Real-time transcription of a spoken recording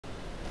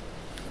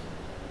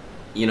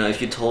You know,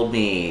 if you told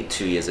me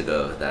 2 years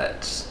ago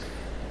that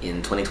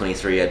in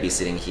 2023 I'd be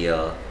sitting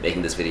here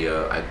making this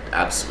video, I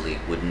absolutely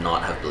would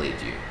not have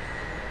believed you.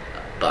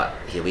 But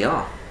here we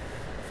are.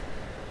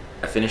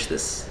 I finished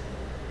this.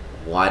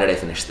 Why did I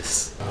finish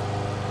this?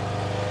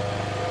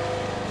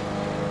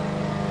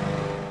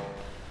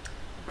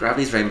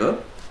 Gravity's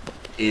Rainbow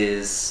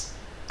is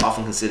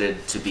often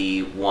considered to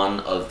be one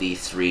of the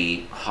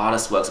three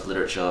hardest works of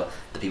literature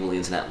that people on the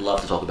internet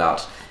love to talk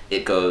about.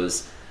 It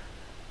goes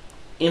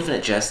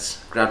Infinite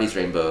Jest, Gravity's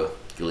Rainbow,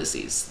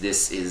 Ulysses.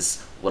 This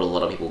is what a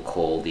lot of people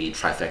call the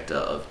trifecta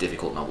of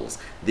difficult novels.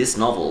 This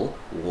novel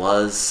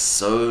was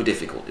so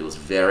difficult. It was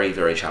very,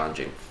 very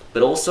challenging.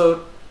 But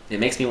also, it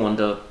makes me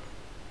wonder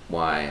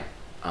why.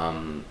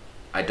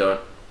 I don't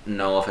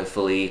know if I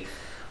fully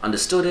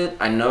understood it.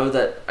 I know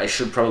that I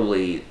should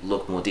probably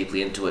look more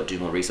deeply into it, do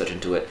more research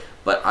into it,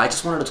 but I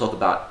just wanted to talk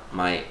about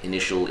my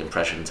initial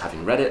impressions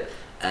having read it,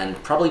 and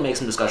probably make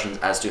some discussions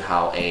as to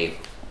how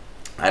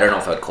I don't know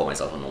if I'd call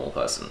myself a normal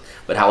person,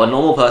 but how a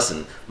normal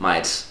person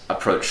might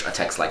approach a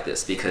text like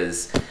this,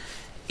 because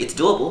it's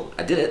doable.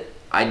 I did it.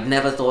 I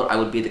never thought I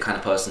would be the kind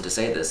of person to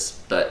say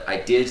this, but I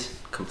did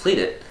complete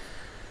it.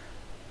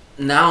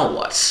 Now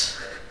what?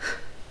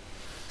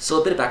 So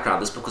a bit of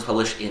background, this book was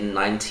published in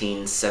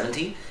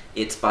 1970.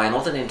 It's by an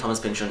author named Thomas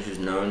Pynchon, who's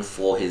known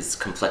for his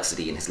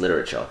complexity in his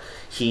literature.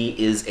 He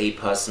is a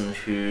person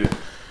who...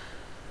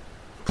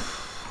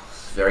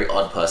 very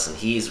odd person.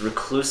 He's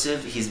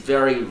reclusive, he's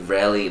very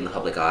rarely in the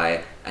public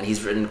eye, and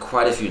he's written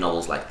quite a few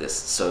novels like this.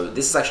 So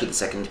this is actually the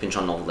second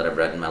Pynchon novel that I've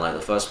read in my life.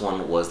 The first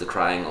one was The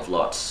Crying of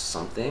Lot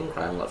something,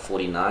 Crying of Lot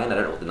 49, I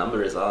don't know what the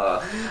number is.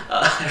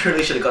 I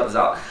really should have got this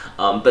out.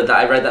 But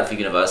I read that for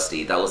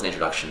university. That was an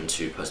introduction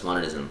to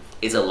postmodernism.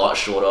 It's a lot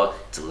shorter,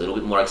 it's a little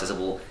bit more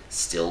accessible,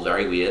 still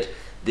very weird.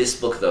 This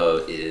book though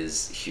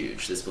is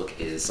huge. This book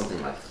is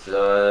something like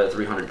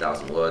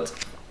 300,000 words.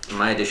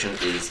 My edition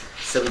is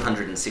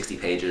 760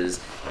 pages.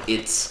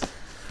 It's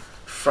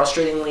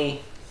frustratingly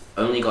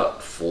only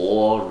got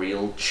 4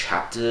 real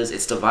chapters.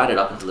 It's divided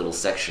up into little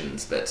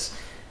sections, but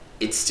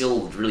it's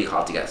still really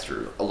hard to get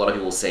through. A lot of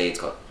people say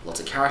it's got lots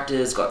of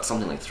characters, got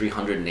something like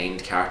 300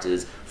 named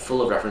characters,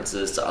 full of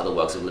references to other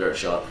works of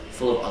literature,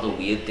 full of other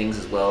weird things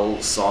as well,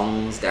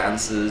 songs,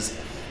 dances,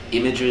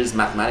 images,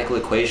 mathematical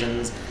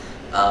equations.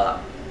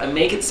 I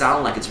make it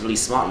sound like it's really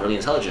smart and really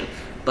intelligent,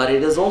 but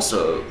it is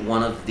also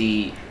one of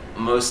the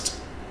most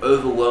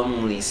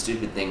overwhelmingly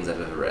stupid things I've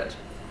ever read.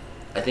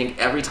 I think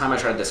every time I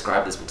try to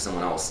describe this book to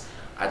someone else,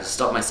 I just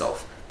stop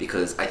myself,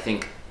 because I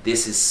think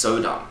this is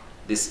so dumb.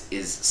 This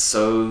is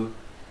so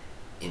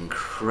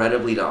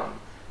incredibly dumb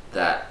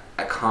that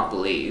I can't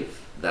believe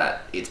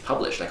that it's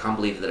published. I can't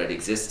believe that it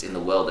exists in the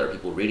world. There are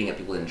people reading it,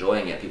 people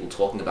enjoying it, people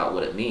talking about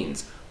what it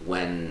means,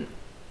 when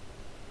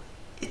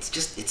it's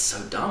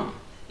so dumb.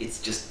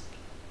 It's just,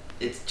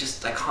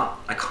 I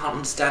can't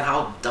understand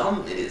how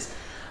dumb it is.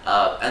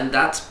 And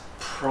that's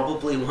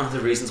probably one of the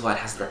reasons why it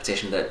has the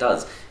reputation that it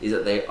does, is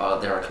that there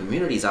are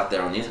communities out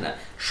there on the internet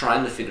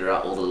trying to figure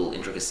out all the little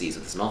intricacies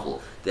of this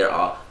novel. There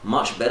are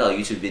much better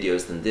YouTube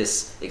videos than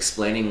this,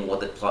 explaining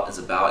what the plot is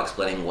about,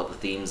 explaining what the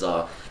themes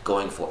are,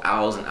 going for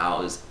hours and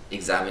hours,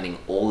 examining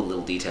all the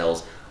little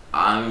details.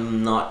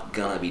 I'm not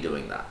gonna be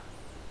doing that.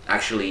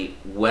 Actually,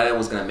 when I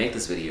was gonna make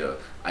this video,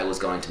 I was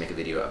going to make a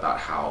video about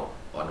how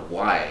and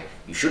why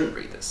you shouldn't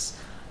read this.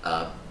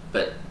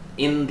 But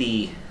in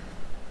the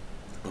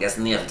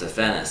effort of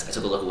fairness, I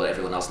took a look at what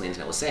everyone else on the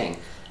internet was saying,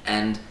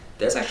 and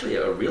there's actually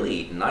a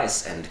really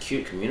nice and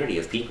cute community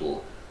of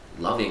people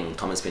loving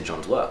Thomas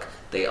Pynchon's work.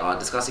 They are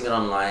discussing it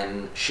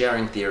online,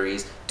 sharing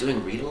theories,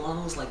 doing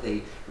read-alongs, like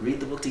they read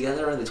the book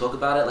together and they talk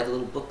about it like a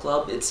little book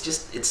club.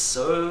 It's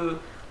so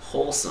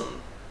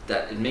wholesome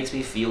that it makes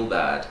me feel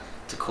bad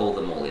to call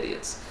them all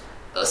idiots.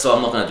 So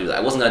I'm not going to do that.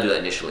 I wasn't going to do that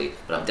initially,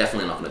 but I'm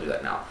definitely not going to do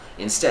that now.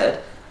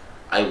 Instead,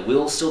 I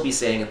will still be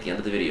saying at the end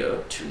of the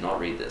video to not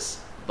read this,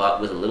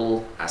 but with a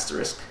little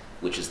asterisk,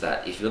 which is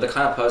that if you're the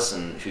kind of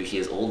person who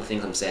hears all the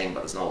things I'm saying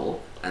about this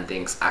novel and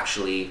thinks,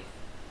 actually,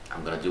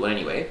 I'm gonna do it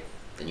anyway,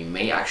 then you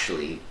may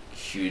actually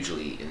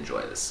hugely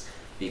enjoy this,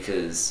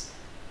 because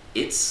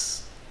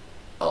it's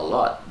a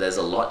lot. There's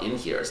a lot in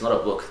here. It's not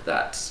a book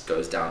that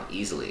goes down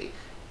easily.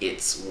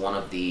 It's one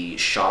of the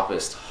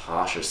sharpest,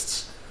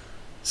 harshest,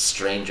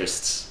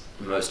 strangest,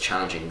 most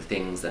challenging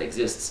things that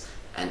exists,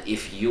 and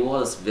if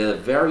you're the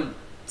very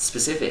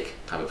specific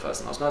type of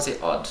person, I was gonna say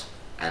odd,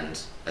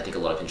 and I think a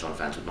lot of Pynchon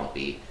fans would not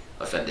be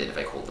offended if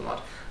I called them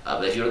odd.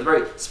 But if you're a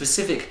very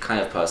specific kind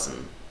of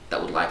person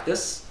that would like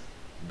this,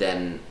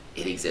 then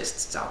it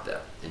exists, it's out there,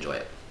 enjoy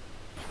it.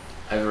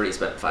 I've already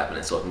spent 5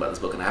 minutes talking about this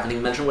book and I haven't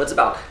even mentioned what it's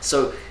about.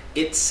 So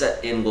it's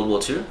set in World War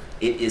II.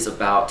 It is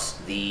about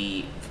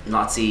the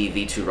Nazi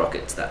V-2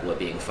 rockets that were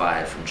being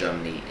fired from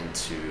Germany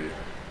into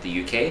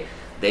the UK.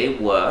 They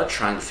were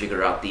trying to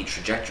figure out the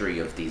trajectory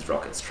of these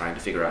rockets, trying to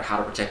figure out how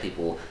to protect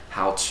people,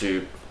 how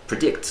to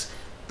predict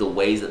the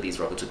ways that these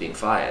rockets were being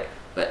fired.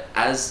 But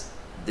as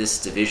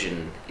this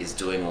division is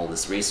doing all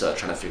this research,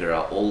 trying to figure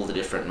out all the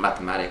different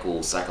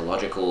mathematical,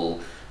 psychological,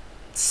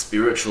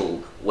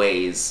 spiritual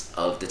ways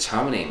of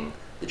determining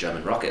the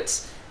German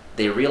rockets,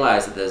 they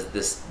realize that there's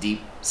this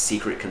deep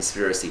secret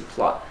conspiracy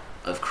plot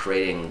of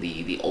creating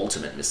the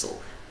ultimate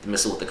missile, the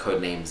missile with the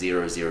code name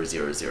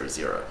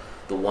 00000,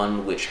 the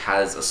one which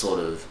has a sort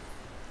of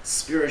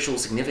spiritual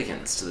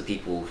significance to the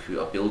people who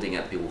are building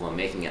it, the people who are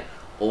making it,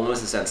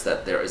 almost in the sense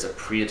that there is a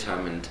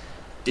predetermined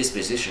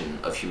disposition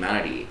of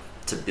humanity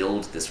to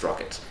build this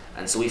rocket.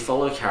 And so we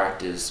follow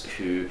characters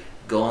who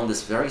go on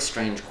this very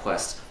strange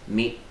quest,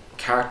 meet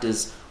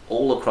characters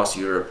all across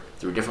Europe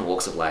through different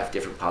walks of life,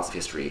 different parts of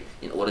history,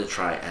 in order to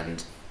try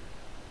and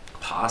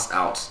pass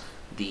out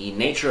the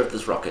nature of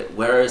this rocket.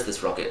 Where is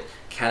this rocket?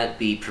 Can it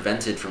be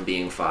prevented from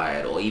being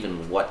fired? Or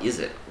even what is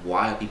it?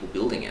 Why are people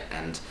building it?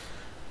 And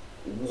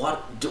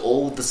what do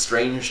all the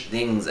strange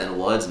things and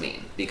words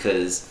mean?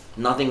 Because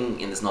nothing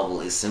in this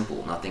novel is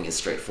simple, nothing is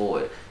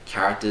straightforward.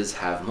 Characters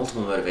have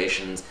multiple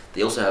motivations,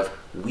 they also have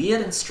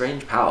weird and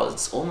strange powers.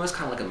 It's almost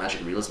kind of like a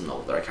magic realism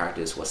novel. There are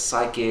characters who are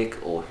psychic,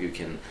 or who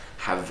can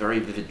have very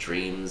vivid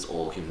dreams,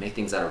 or who make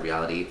things out of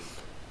reality.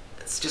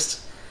 It's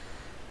just,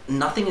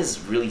 nothing is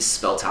really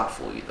spelt out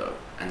for you though.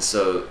 And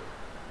so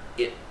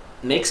it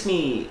makes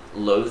me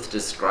loath to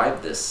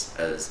describe this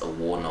as a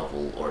war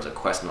novel or as a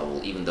quest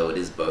novel, even though it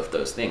is both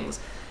those things.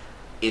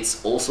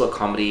 It's also a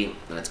comedy,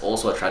 and it's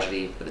also a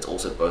tragedy, but it's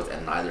also both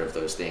and neither of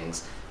those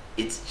things.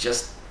 It's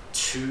just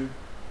too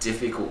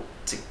difficult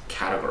to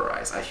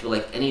categorize. I feel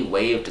like any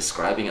way of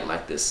describing it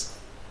like this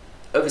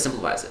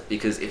oversimplifies it,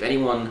 because if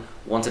anyone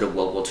wanted a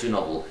World War II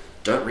novel,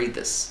 don't read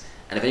this.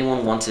 And if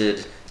anyone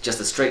wanted just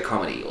a straight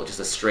comedy, or just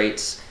a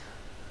straight,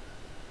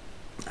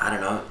 I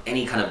don't know,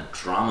 any kind of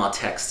drama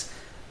text,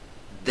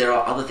 there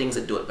are other things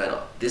that do it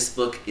better. This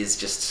book is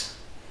just,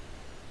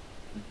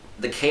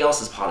 the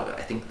chaos is part of it.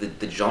 I think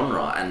the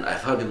genre, and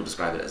I've heard people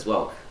describe it as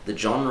well, the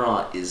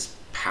genre is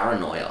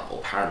paranoia or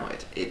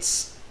paranoid.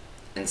 It's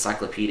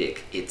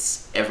encyclopedic.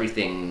 It's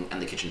everything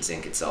and the kitchen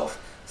sink itself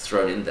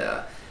thrown in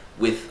there,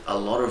 with a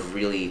lot of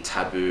really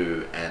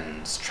taboo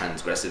and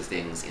transgressive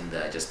things in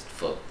there just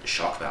for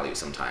shock value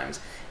sometimes.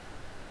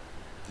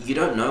 You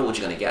don't know what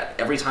you're going to get.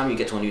 Every time you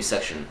get to a new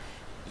section,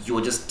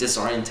 you're just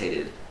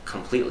disorientated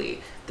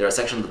completely. There are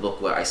sections of the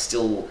book where I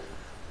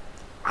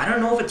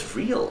don't know if it's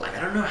real. Like, I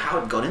don't know how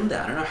it got in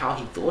there. I don't know how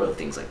he thought of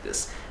things like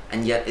this.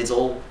 And yet it's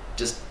all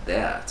just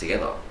there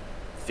together.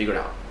 Figure it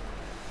out.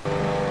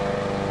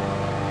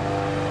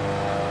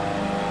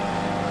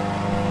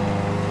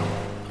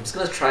 I'm just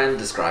going to try and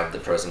describe the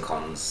pros and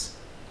cons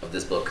of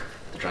this book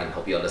to try and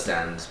help you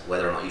understand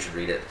whether or not you should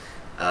read it.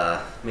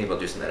 Maybe I'll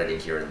do some editing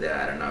here and there.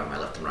 I don't know, my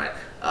left and right.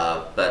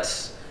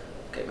 But,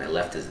 okay, my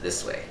left is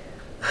this way.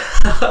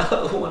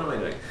 What am I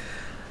doing?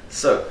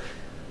 So,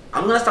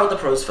 I'm going to start with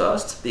the pros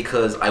first,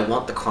 because I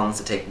want the cons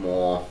to take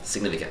more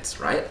significance,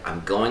 right?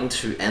 I'm going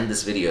to end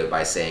this video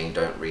by saying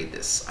don't read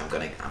this. I'm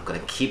going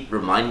to keep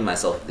reminding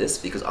myself of this,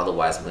 because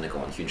otherwise I'm going to go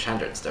on huge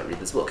tangents. Don't read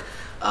this book.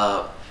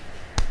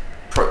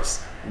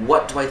 Pros.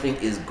 What do I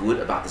think is good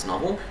about this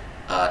novel?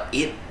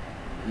 It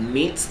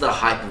meets the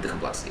hype of the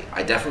complexity.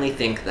 I definitely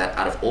think that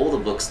out of all the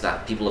books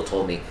that people have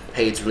told me,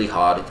 hey, it's really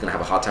hard, you're going to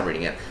have a hard time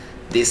reading it,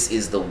 this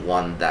is the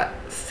one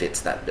that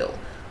fits that bill.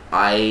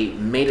 I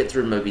made it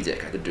through Moby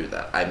Dick, I could do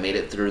that. I made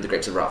it through The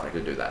Grapes of Wrath, I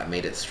could do that. I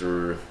made it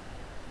through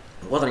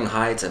Wuthering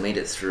Heights, I made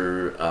it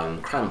through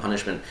Crime and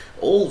Punishment.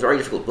 All very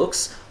difficult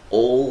books,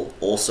 all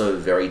also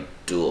very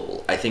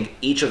doable. I think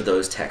each of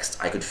those texts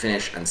I could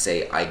finish and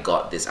say, I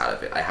got this out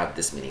of it, I have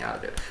this meaning out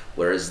of it.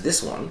 Whereas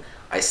this one,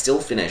 I still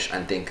finish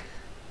and think,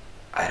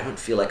 I don't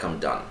feel like I'm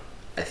done.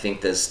 I think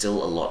there's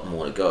still a lot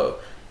more to go.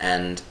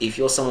 And if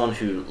you're someone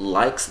who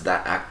likes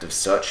that act of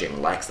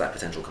searching, likes that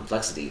potential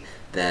complexity,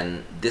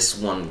 then this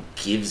one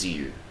gives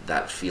you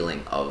that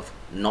feeling of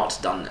not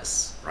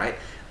doneness, right?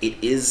 It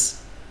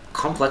is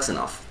complex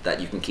enough that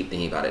you can keep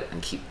thinking about it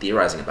and keep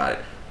theorizing about it,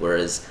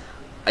 whereas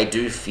I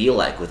do feel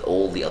like with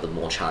all the other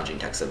more challenging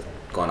texts I've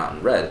gone out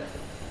and read,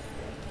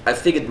 I've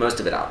figured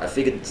most of it out. I've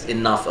figured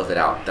enough of it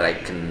out that I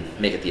can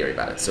make a theory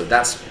about it. So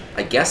that's,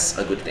 I guess,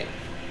 a good thing.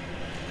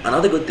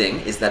 Another good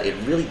thing is that it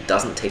really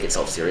doesn't take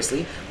itself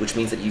seriously, which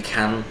means that you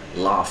can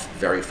laugh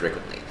very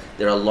frequently.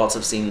 There are lots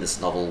of scenes in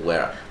this novel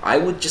where I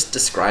would just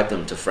describe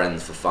them to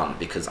friends for fun,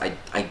 because I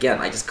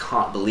just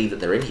can't believe that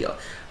they're in here.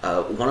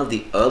 One of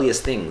the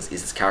earliest things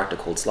is this character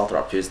called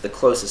Slothrop, who's the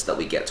closest that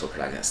we get to a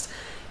protagonist.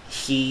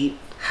 He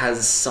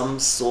has some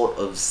sort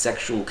of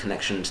sexual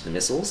connection to the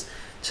missiles,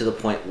 to the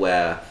point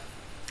where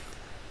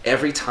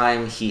every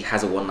time he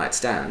has a one-night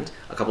stand,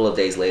 a couple of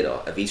days later,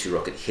 a V2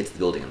 rocket hits the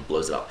building and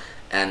blows it up.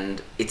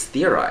 And it's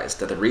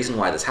theorized that the reason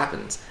why this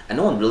happens, and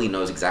no one really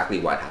knows exactly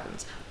why it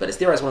happens, but it's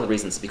theorized one of the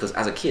reasons because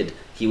as a kid,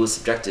 he was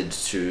subjected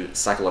to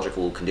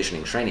psychological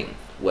conditioning training,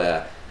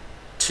 where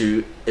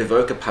to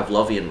evoke a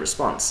Pavlovian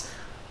response,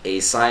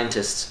 a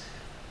scientist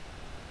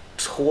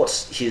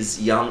taught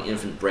his young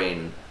infant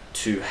brain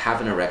to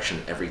have an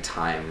erection every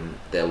time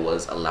there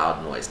was a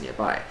loud noise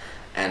nearby.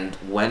 And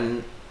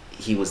when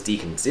he was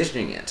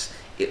deconditioning it,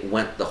 it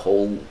went the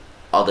whole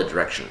other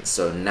direction.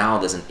 So now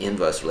there's an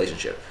inverse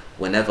relationship.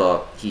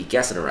 Whenever he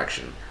gets an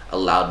erection, a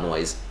loud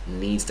noise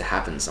needs to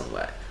happen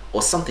somewhere.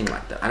 or something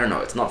like that. I don't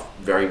know, it's not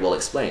very well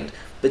explained,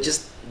 but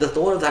just the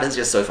thought of that is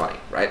just so funny,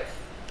 right?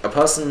 A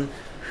person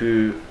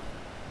who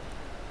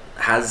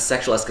has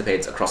sexual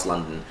escapades across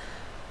London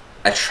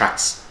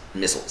attracts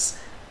missiles,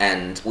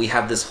 and we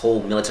have this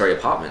whole military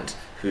department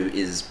who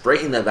is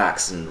breaking their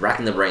backs and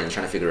racking their brains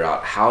trying to figure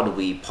out how do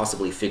we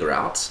possibly figure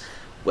out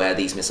where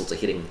these missiles are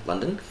hitting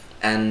London.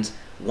 And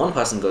one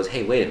person goes,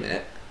 hey, wait a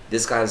minute,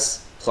 this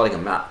guy's plotting a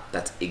map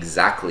that's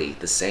exactly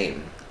the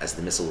same as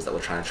the missiles that we're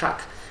trying to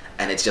track,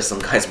 and it's just some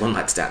guy's one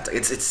night stand.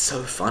 It's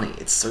so funny,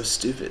 it's so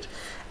stupid.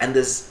 And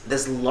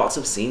there's lots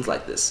of scenes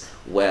like this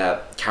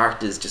where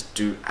characters just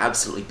do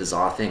absolutely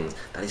bizarre things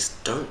that I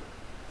just don't,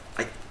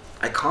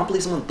 I can't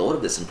believe someone thought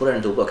of this and put it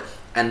into a book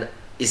and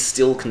is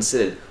still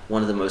considered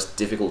one of the most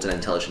difficult and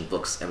intelligent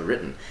books ever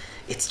written.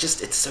 It's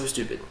so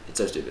stupid. It's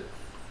so stupid.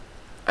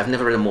 I've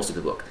never read a more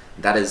stupid book.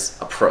 That is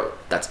a pro.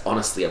 That's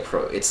honestly a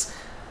pro. This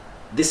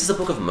is a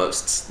book of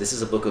mosts. This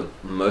is a book of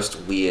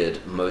most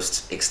weird,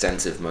 most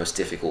extensive, most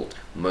difficult,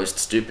 most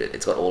stupid.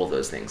 It's got all of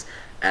those things.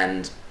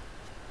 And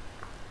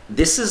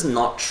this is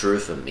not true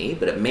for me,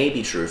 but it may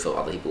be true for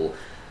other people.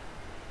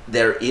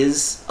 There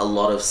is a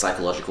lot of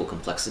psychological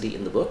complexity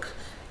in the book.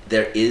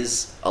 There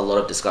is a lot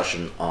of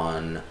discussion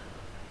on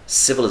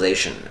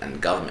civilization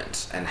and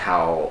government and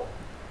how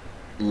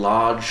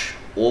large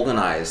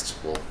organized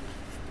groups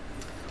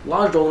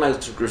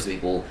of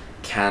people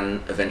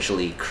can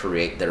eventually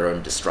create their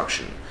own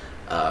destruction,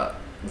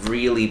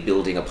 really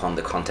building upon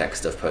the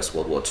context of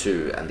post-World War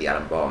II and the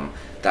atom bomb,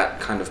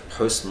 that kind of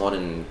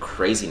postmodern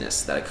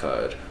craziness that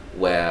occurred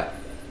where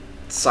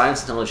science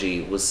and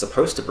technology was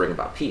supposed to bring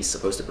about peace,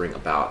 supposed to bring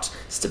about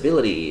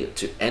stability,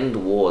 to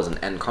end wars and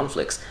end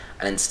conflicts,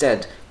 and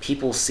instead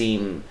people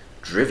seem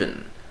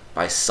driven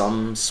by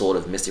some sort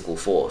of mystical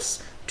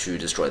force to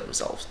destroy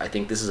themselves. I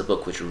think this is a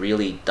book which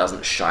really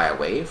doesn't shy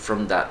away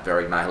from that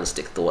very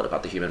nihilistic thought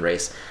about the human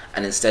race,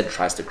 and instead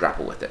tries to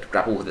grapple with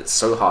it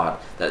so hard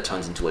that it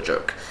turns into a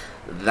joke.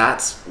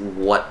 That's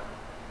what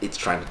it's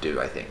trying to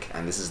do, I think,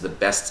 and this is the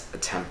best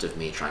attempt of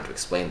me trying to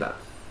explain that.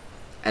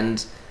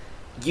 And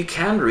you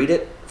can read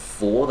it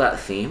for that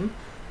theme,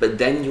 but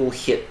then you'll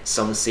hit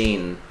some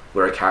scene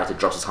where a character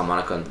drops his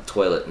harmonica in the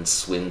toilet and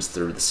swims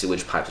through the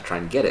sewage pipe to try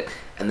and get it,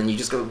 and then you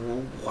just go,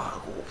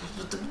 wow.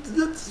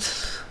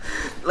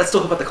 Let's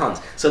talk about the cons.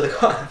 So the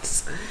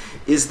cons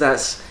is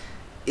that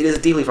it is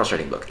a deeply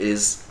frustrating book.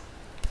 It's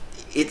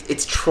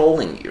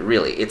trolling you,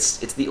 really. It's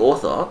the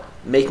author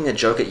making a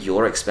joke at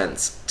your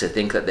expense to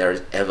think that there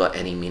is ever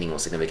any meaning or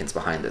significance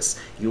behind this.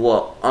 You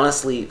are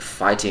honestly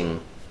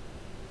fighting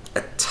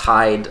a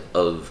tide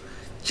of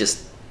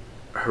just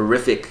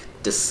horrific,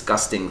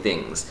 disgusting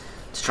things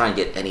to try and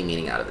get any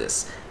meaning out of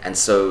this. And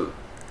so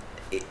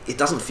it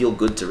doesn't feel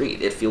good to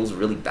read. It feels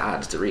really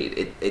bad to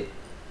read.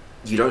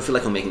 You don't feel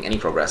like you're making any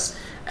progress,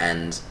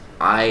 and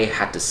I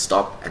had to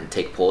stop and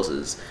take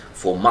pauses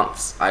for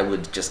months. I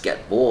would just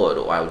get bored,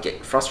 or I would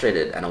get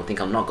frustrated, and I would think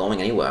I'm not going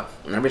anywhere.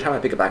 And every time I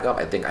pick it back up,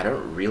 I think I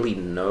don't really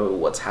know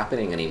what's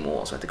happening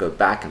anymore, so I have to go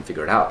back and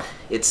figure it out.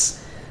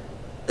 It's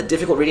a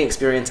difficult reading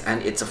experience,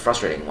 and it's a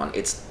frustrating one.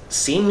 It's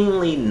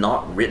seemingly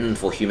not written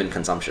for human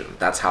consumption.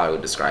 That's how I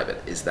would describe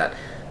it, is that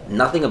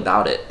nothing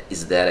about it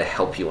is there to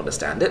help you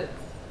understand it.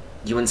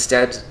 You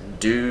instead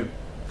do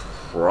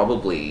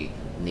probably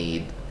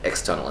need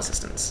external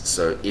assistance.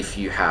 So if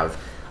you have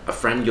a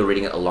friend you're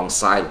reading it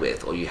alongside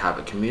with, or you have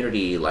a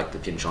community like the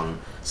Pynchon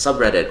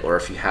subreddit, or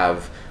if you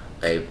have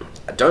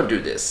don't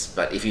do this,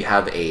 but if you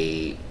have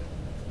a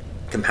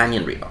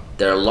companion reader,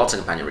 there are lots of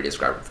companion readers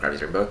for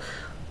Gravity's Rainbow.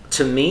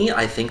 To me,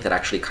 I think that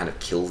actually kind of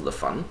kills the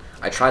fun.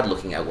 I tried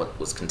looking at what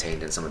was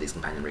contained in some of these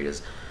companion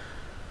readers.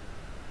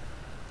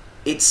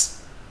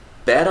 It's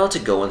better to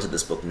go into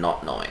this book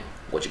not knowing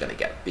what you're going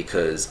to get,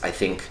 because I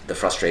think the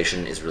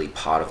frustration is really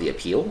part of the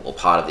appeal or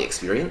part of the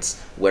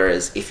experience,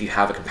 whereas if you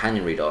have a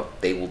companion reader,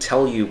 they will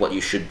tell you what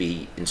you should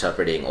be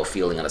interpreting or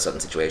feeling in a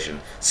certain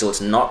situation, so it's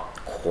not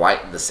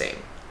quite the same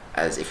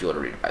as if you were to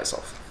read it by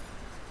yourself.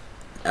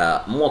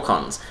 More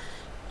cons.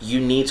 You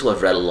need to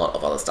have read a lot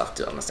of other stuff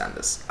to understand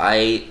this.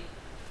 I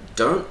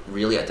don't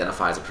really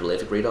identify as a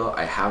prolific reader.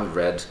 I have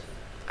read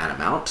an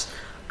amount.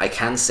 I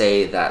can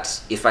say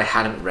that if I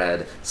hadn't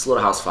read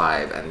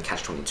Slaughterhouse-5 and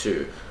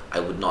Catch-22, I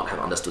would not have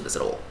understood this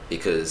at all,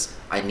 because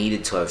I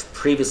needed to have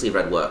previously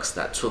read works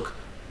that took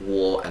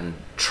war and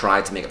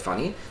tried to make it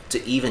funny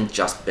to even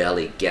just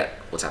barely get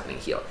what's happening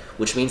here,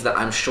 which means that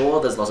I'm sure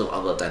there's lots of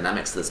other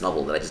dynamics to this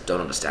novel that I just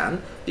don't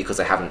understand because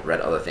I haven't read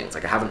other things.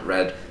 Like, I haven't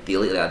read the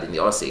Iliad and the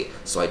Odyssey,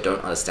 so I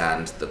don't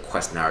understand the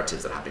quest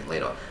narratives that are happening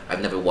later.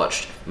 I've never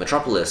watched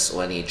Metropolis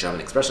or any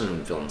German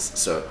expressionism films,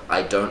 so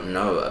I don't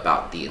know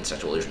about the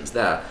intertextual allusions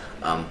there.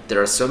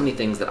 There are so many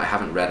things that I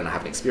haven't read and I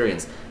haven't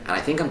experienced, and I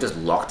think I'm just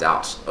locked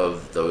out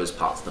of those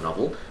parts of the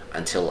novel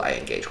until I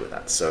engage with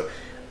that. So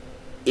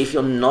if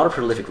you're not a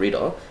prolific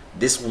reader,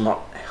 this will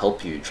not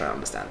help you try to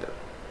understand it.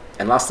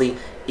 And lastly,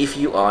 if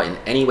you are in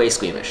any way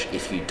squeamish,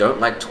 if you don't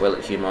like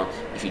toilet humor,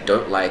 if you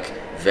don't like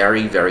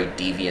very, very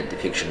deviant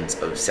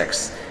depictions of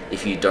sex,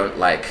 if you don't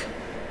like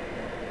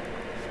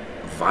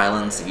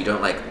violence, if you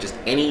don't like just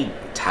any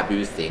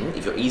taboo thing,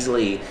 if you're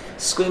easily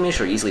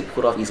squeamish or easily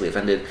put off, easily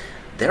offended,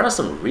 there are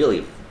some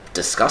really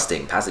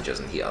disgusting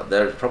passages in here.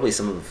 They're probably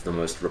some of the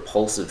most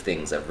repulsive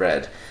things I've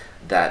read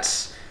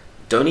that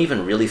don't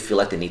even really feel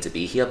like they need to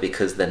be here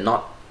because they're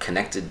not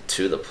connected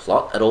to the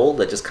plot at all.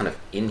 They're just kind of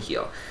in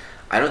here.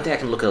 I don't think I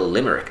can look at a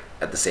limerick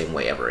at the same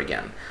way ever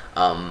again.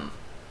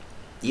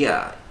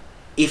 Yeah,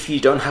 if you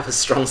don't have a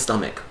strong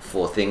stomach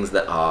for things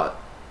that are,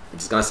 I'm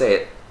just gonna say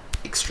it,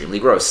 extremely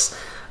gross,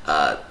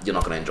 you're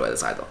not gonna enjoy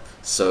this either.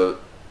 So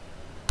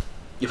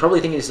you're probably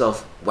thinking to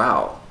yourself,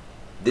 wow,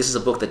 this is a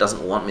book that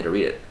doesn't want me to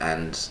read it,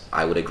 and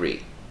I would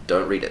agree,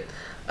 don't read it.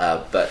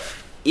 But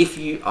if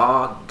you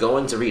are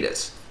going to read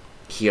it,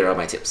 here are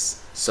my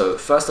tips. So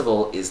first of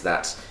all is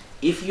that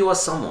if you are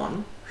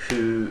someone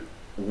who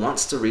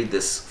wants to read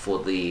this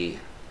for the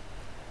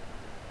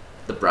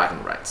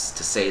bragging rights,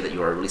 to say that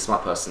you're a really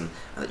smart person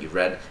and that you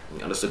read and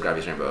you understood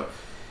Gravity's Rainbow,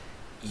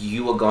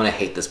 you are going to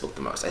hate this book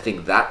the most. I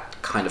think that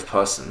kind of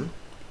person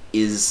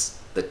is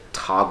the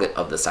target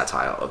of the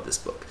satire of this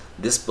book.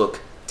 This book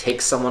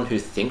takes someone who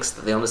thinks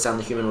that they understand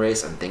the human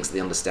race and thinks they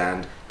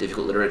understand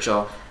difficult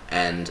literature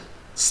and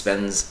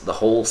spends the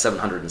whole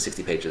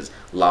 760 pages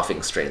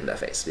laughing straight in their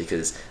face,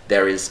 because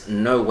there is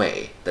no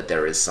way that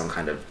there is some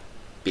kind of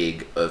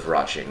big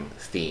overarching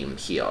theme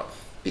here,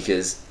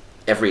 because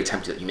every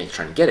attempt that you make to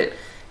try and get it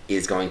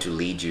is going to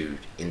lead you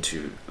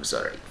into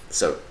absurdity.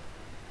 So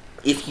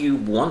if you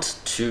want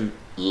to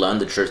learn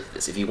the truth of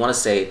this, if you want to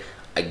say,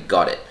 I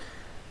got it,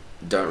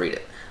 don't read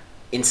it.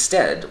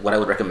 Instead, what I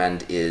would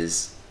recommend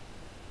is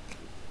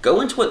go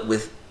into it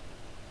with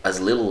as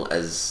little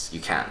as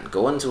you can.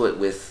 Go into it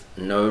with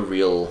no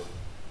real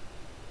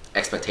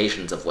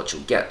expectations of what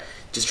you'll get.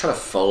 Just try to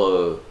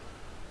follow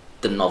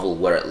the novel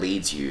where it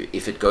leads you.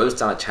 If it goes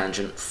down a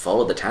tangent,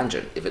 follow the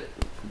tangent. If it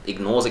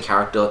ignores a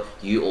character,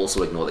 you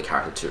also ignore the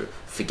character too.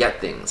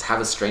 Forget things, have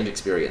a strange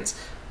experience.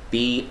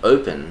 Be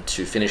open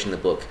to finishing the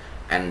book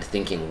and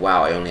thinking,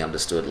 wow, I only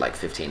understood like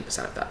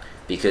 15% of that.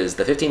 Because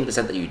the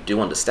 15% that you do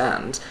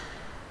understand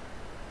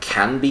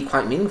can be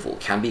quite meaningful,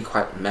 can be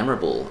quite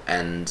memorable,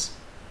 and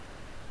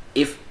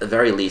if at the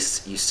very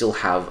least you still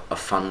have a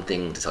fun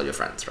thing to tell your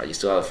friends, right? You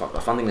still have a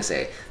fun thing to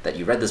say that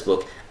you read this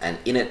book and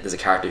in it there's a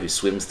character who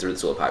swims through the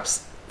sewer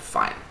pipes.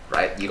 Fine,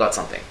 right? You got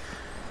something.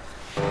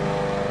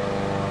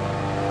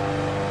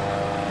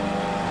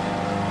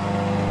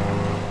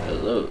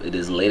 Hello, it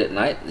is late at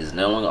night, it is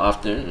no longer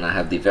afternoon, and I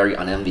have the very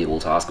unenviable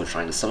task of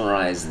trying to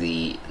summarize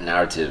the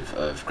narrative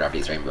of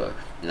Gravity's Rainbow.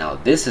 Now,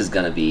 this is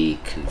going to be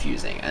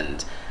confusing,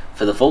 and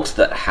for the folks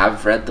that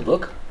have read the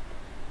book,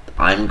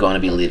 I'm going to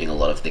be leaving a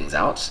lot of things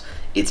out.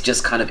 It's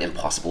just kind of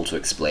impossible to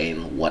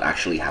explain what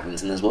actually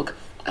happens in this book.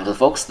 And for the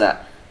folks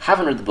that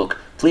haven't read the book,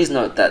 please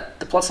note that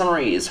the plot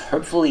summary is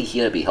hopefully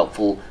here to be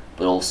helpful,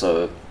 but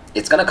also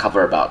it's going to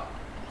cover about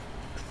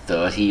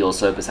 30 or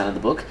so % of the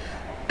book,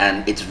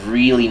 and it's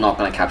really not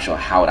going to capture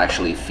how it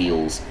actually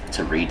feels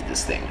to read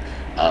this thing.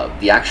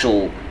 The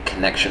actual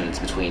connections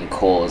between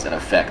cause and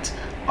effect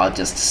are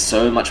just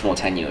so much more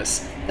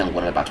tenuous than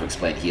what I'm about to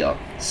explain here.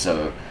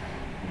 So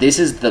this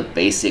is the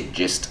basic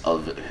gist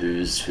of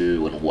who's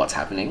who and what's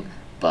happening,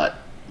 but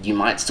you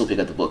might still pick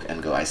up the book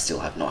and go, I still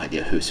have no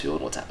idea who's who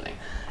and what's happening.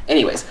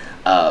 Anyways,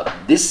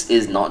 this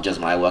is not just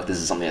my work, this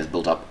is something that's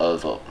built up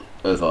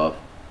over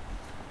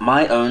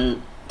my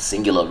own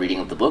singular reading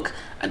of the book,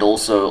 and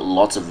also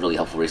lots of really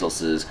helpful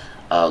resources.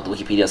 The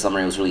Wikipedia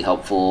summary was really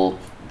helpful,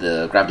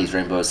 the Gravity's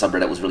Rainbow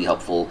subreddit was really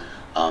helpful,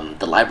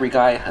 the library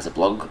guy has a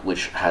blog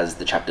which has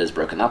the chapters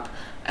broken up,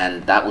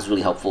 and that was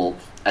really helpful.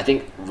 I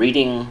think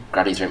reading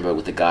Gravity's Rainbow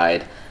with a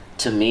guide,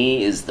 to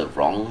me, is the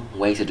wrong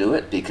way to do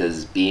it,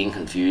 because being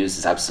confused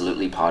is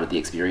absolutely part of the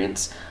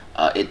experience.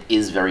 It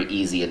is very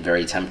easy and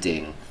very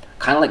tempting,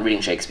 kind of like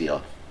reading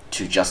Shakespeare,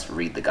 to just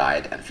read the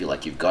guide and feel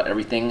like you've got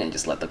everything and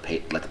just let the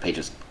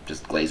pages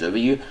just glaze over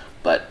you,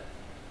 but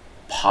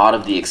part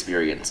of the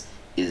experience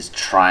is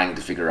trying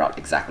to figure out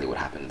exactly what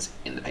happens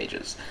in the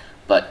pages.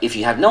 But if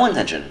you have no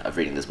intention of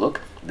reading this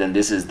book, then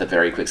this is the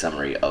very quick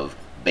summary of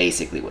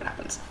basically what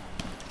happens.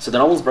 So the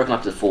novel is broken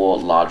up to 4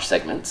 large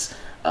segments.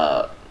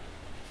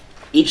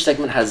 Each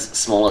segment has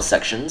smaller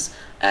sections,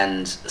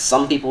 and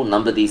some people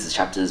number these as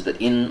chapters,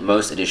 but in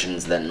most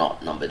editions they're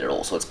not numbered at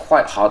all. So it's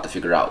quite hard to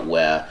figure out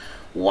where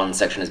one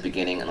section is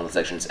beginning, another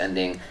section is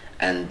ending,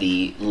 and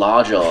the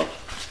larger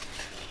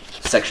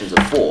sections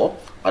of 4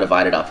 are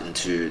divided up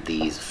into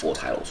these 4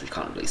 titles, which you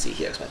can't really see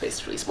here because my face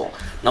is really small.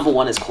 Number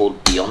 1 is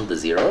called Beyond the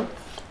Zero,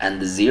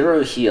 and the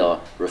zero here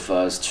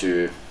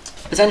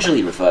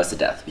potentially refers to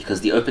death,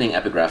 because the opening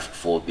epigraph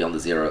for Beyond the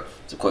Zero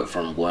is a quote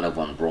from Werner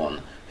von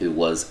Braun, who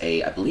was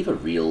I believe a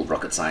real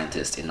rocket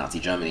scientist in Nazi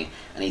Germany,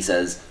 and he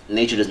says,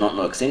 nature does not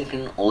know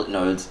extinction, all it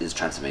knows is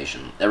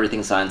transformation.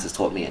 Everything science has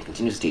taught me and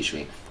continues to teach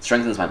me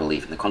strengthens my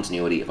belief in the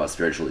continuity of our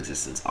spiritual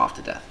existence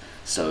after death.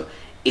 So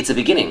it's a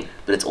beginning,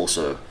 but it's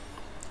also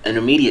an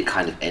immediate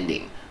kind of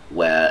ending,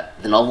 where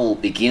the novel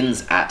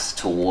begins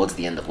towards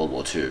the end of World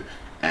War II,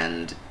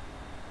 and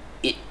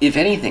if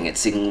anything, it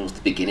signals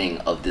the beginning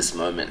of this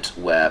moment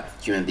where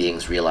human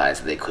beings realize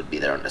that they could be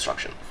their own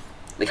destruction.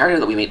 The character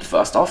that we meet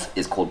first off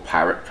is called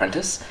Pirate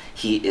Prentice.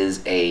 He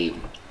is a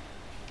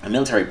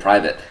military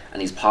private,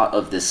 and he's part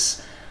of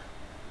this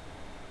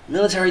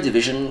military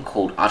division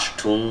called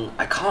Achtung.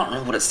 I can't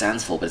remember what it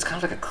stands for, but it's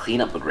kind of like a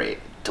cleanup brigade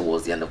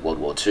towards the end of World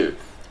War II.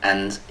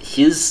 And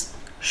his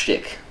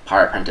shtick,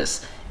 Pirate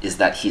Prentice, is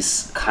that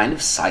he's kind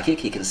of psychic.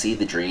 He can see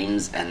the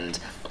dreams and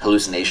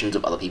hallucinations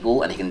of other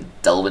people, and he can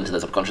delve into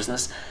their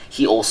subconsciousness.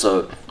 He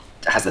also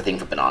has the thing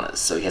for bananas,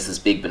 so he has this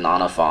big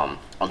banana farm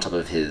on top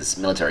of his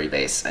military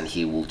base, and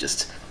he will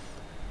just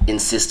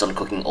insist on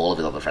cooking all of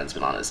his other friends'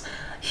 bananas.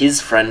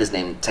 His friend is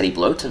named Teddy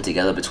Bloat, and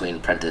together between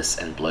Prentice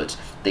and Bloat,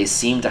 they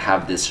seem to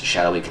have this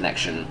shadowy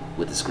connection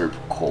with this group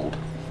called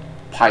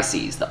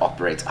Pisces that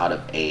operates out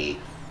of a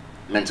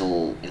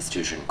mental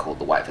institution called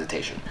the White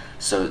Visitation.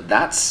 So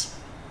that's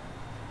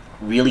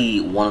really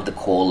one of the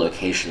core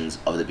locations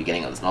of the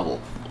beginning of this novel,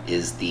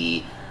 is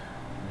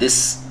this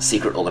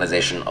secret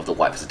organization of the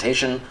White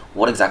Visitation.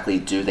 What exactly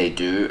do they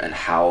do, and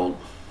how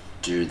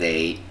do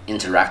they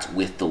interact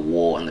with the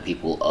war and the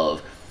people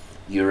of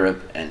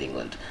Europe and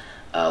England?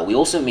 We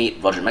also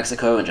meet Roger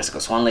Mexico and Jessica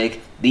Swan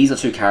Lake. These are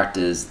two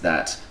characters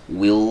that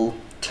will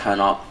turn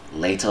up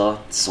later,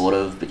 sort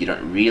of, but you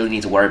don't really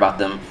need to worry about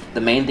them.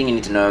 The main thing you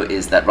need to know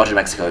is that Roger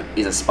Mexico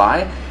is a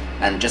spy,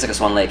 and Jessica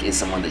Swan Lake is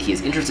someone that he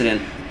is interested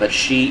in, but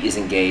she is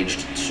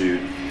engaged to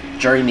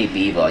Jeremy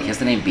Beaver. He has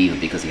the name Beaver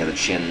because he has a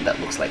chin that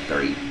looks like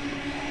very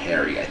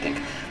hairy, I think.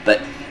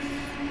 But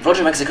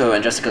Roger Mexico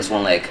and Jessica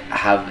Swan Lake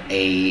have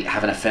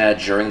an affair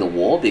during the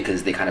war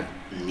because they kind of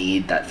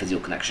need that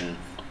physical connection,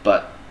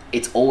 but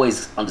it's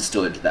always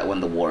understood that when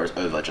the war is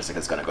over,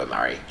 Jessica's going to go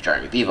marry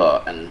Jeremy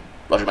Beaver, and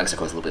Roger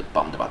Mexico is a little bit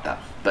bummed about that.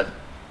 But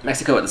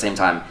Mexico, at the same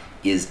time,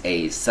 is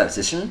a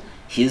statistician.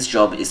 His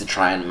job is to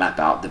try and map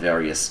out the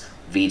various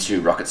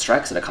V2 rocket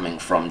strikes that are coming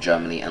from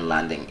Germany and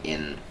landing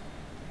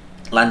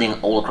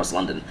all across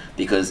London,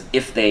 because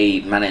if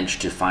they manage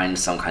to find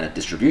some kind of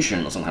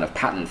distribution or some kind of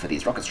pattern for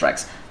these rocket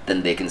strikes,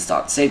 then they can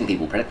start saving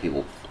people, protecting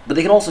people, but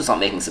they can also start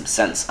making some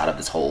sense out of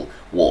this whole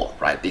war,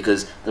 right?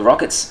 Because the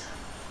rockets,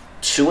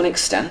 to an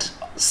extent,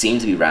 seem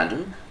to be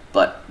random,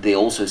 but they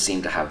also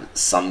seem to have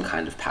some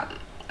kind of pattern.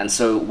 And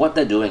so what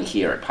they're doing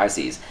here at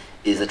Pisces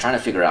is they're trying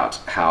to figure out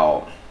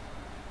how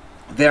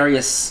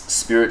various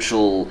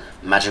spiritual,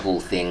 magical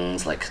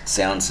things like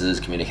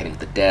seances, communicating with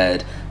the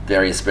dead,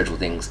 various spiritual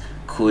things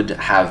could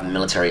have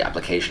military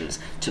applications.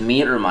 To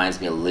me, it reminds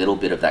me a little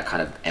bit of that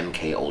kind of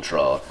MK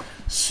Ultra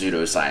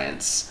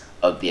pseudoscience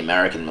of the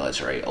American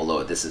military,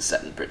 although this is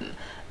set in Britain.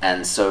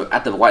 And so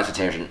at the White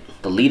Visitation,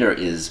 the leader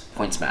is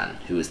Pointsman,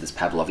 who is this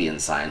Pavlovian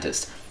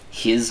scientist.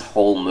 His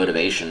whole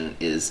motivation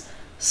is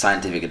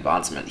scientific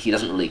advancement. He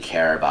doesn't really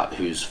care about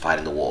who's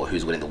fighting the war,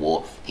 who's winning the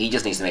war. He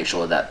just needs to make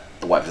sure that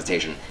the White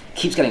Visitation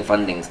keeps getting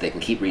funding so they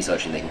can keep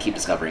researching, they can keep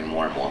discovering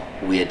more and more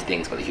weird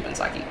things about the human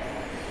psyche.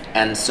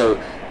 And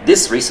so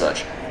this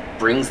research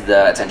brings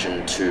their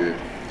attention to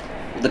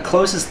the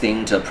closest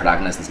thing to a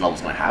protagonist this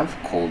novel's going to have,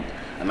 called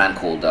a man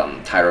called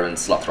Tyrone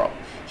Slothrop.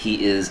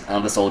 He is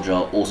another soldier,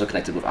 also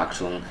connected with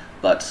Achtung,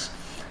 but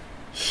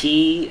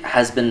he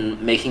has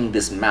been making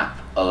this map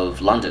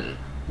of London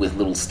with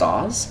little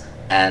stars,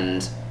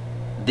 and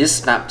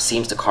this map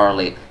seems to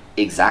correlate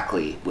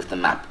exactly with the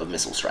map of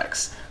missile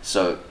strikes.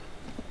 So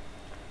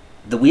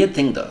the weird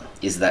thing, though,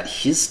 is that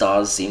his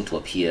stars seem to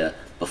appear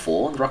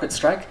before the rocket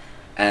strike,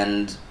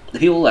 and the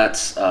people at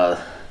the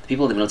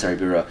military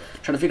bureau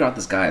trying to figure out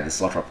this guy,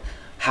 this Slothrop.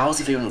 How is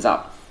he figuring this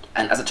out?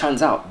 And as it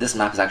turns out, this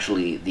map is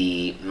actually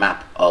the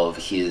map of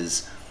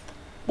his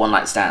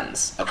one-night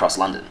stands across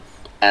London.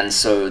 And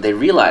so they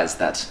realize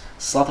that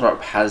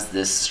Slothrop has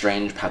this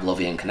strange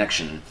Pavlovian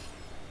connection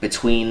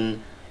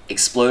between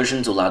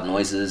explosions or loud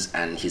noises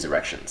and his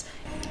erections.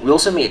 We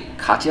also meet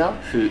Katja,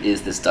 who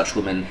is this Dutch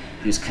woman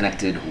who's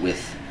connected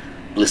with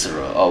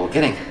Blicero. Oh, we're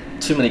getting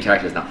too many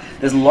characters now.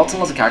 There's lots and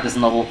lots of characters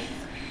in the novel.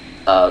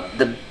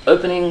 The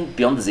opening,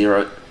 Beyond the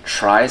Zero,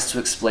 tries to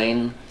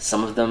explain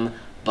some of them,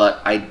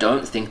 but I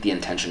don't think the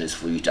intention is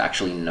for you to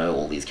actually know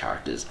all these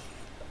characters.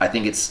 I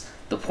think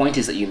the point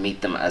is that you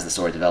meet them as the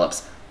story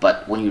develops,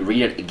 but when you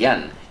read it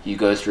again, you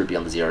go through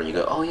Beyond the Zero and you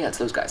go, oh yeah, it's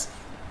those guys.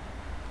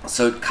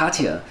 So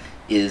Katja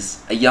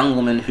is a young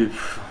woman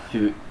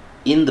who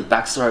in the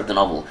backstory of the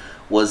novel,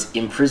 was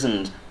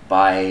imprisoned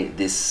by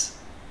this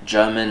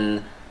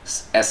German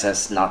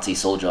SS Nazi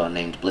soldier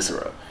named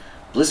Blicero.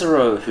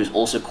 Blicero, who's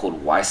also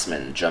called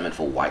Weissman, German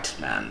for white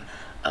man,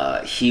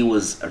 he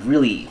was a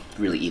really,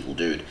 really evil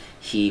dude.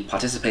 He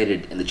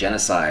participated in the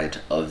genocide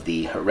of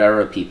the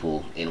Herero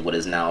people in what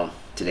is now,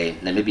 today,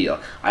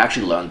 Namibia. I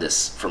actually learned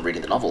this from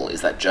reading the novel,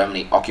 is that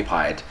Germany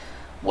occupied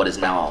what is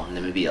now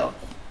Namibia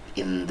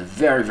in the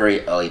very,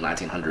 very early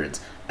 1900s,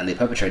 and they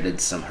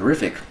perpetrated some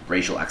horrific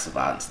racial acts of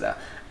violence there.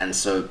 And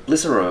so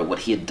Blicero, what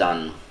he had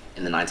done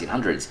in the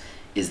 1900s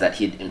is that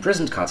he'd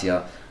imprisoned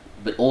Katja,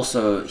 but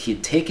also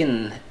he'd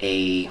taken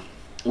he'd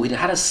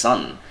had a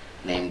son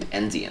named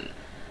Enzian.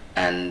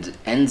 And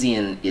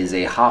Enzian is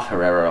a half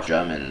Herero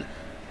German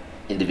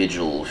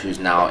individual who's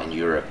now in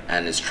Europe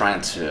and is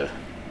trying to,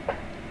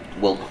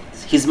 well,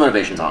 his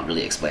motivations aren't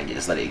really explained,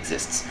 just that he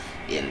exists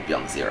in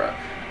Beyond Zero.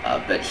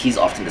 but he's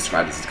often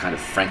described as a kind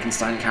of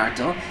Frankenstein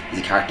character. He's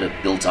a character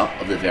built up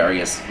of the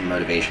various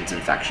motivations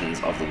and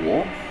factions of the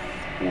war.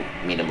 We'll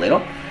meet him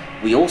later.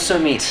 We also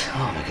meet,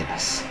 oh my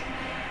goodness,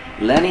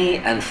 Lenny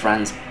and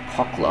Franz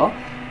Pockler.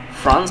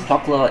 Franz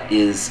Pockler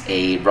is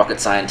a rocket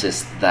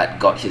scientist that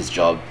got his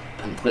job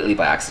completely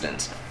by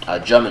accident, a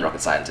German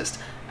rocket scientist,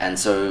 and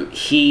so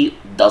he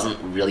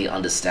doesn't really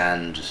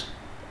understand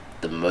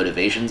the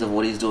motivations of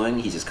what he's doing.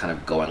 He's just kind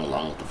of going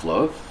along with the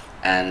flow.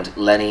 And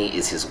Lenny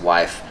is his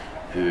wife,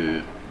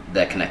 who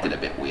they're connected a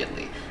bit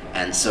weirdly.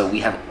 And so we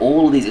have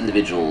all of these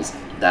individuals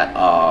that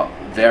are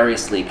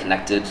variously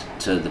connected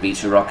to the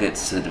V2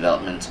 rockets, to the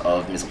development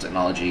of missile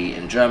technology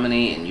in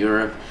Germany, in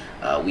Europe.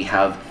 We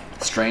have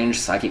strange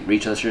psychic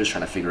researchers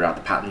trying to figure out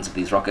the patterns of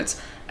these rockets,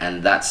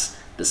 and that's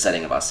the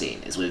setting of our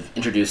scene. Is we've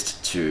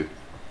introduced to,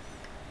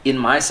 in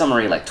my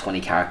summary, like 20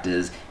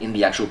 characters, in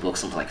the actual book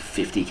something like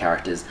 50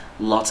 characters,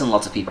 lots and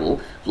lots of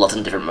people, lots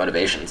of different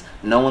motivations.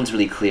 No one's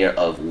really clear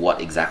of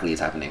what exactly is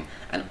happening,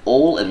 and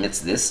all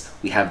amidst this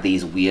we have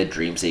these weird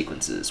dream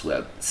sequences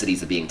where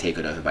cities are being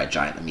taken over by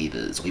giant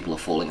amoebas, or people are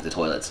falling into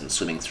toilets and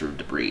swimming through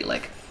debris.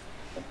 Like,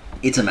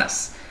 it's a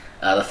mess.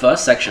 The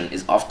first section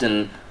is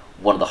often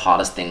one of the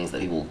hardest things that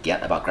people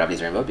get about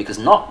Gravity's Rainbow, because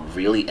not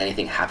really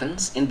anything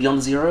happens in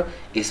Beyond Zero.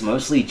 It's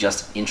mostly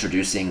just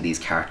introducing these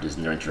characters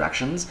and their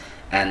interactions,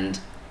 and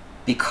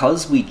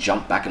because we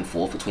jump back and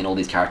forth between all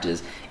these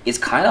characters, it's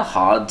kind of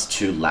hard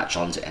to latch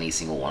on to any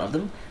single one of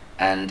them.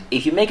 And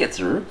if you make it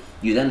through,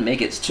 you then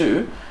make it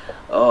to,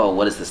 oh,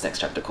 what is this next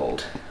chapter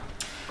called?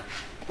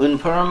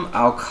 Unperm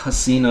au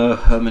Casino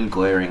Hermann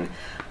Goering.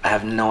 I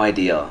have no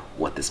idea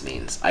what this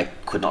means. I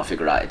could not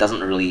figure it out. It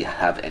doesn't really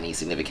have any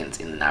significance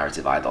in the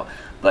narrative either.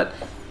 But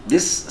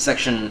this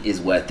section is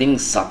where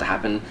things start to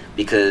happen,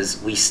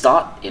 because we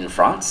start in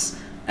France,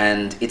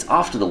 and it's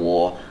after the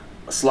war.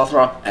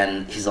 Slothrop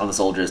and his other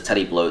soldiers,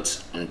 Teddy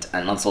Bloat and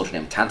another soldier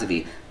named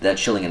Tantivy, they're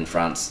chilling in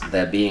France.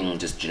 They're being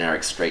just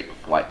generic straight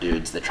white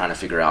dudes. They're trying to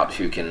figure out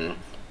who can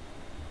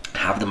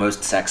have the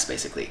most sex,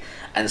 basically.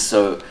 And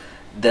so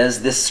there's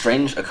this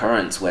strange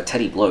occurrence where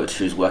Teddy Bloat,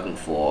 who's working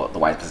for the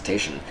White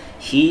Visitation,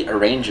 he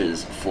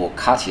arranges for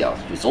Katya,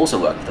 who's also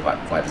working for the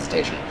White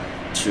Visitation,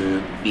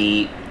 to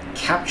be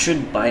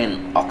captured by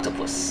an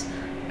octopus.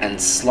 And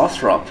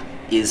Slothrop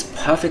is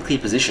perfectly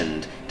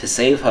positioned to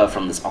save her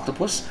from this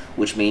octopus,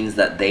 which means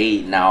that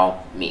they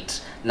now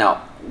meet. Now,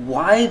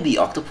 why the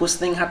octopus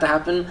thing had to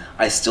happen,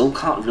 I still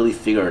can't really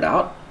figure it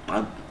out.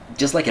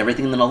 Just like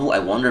everything in the novel, I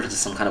wonder if it's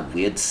some kind of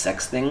weird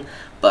sex thing.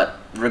 But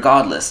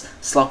regardless,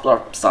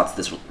 Slothrop starts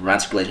this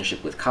romantic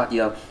relationship with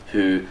Katya,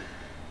 who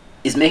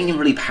is making him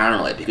really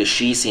paranoid because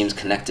she seems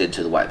connected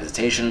to the White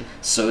Visitation.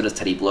 So does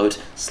Teddy Bloat.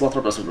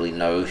 Slothrop doesn't really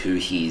know who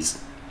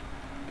he's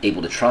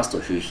able to trust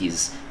or who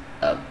he's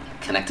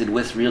connected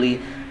with, really,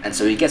 and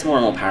so he gets more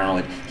and more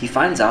paranoid. He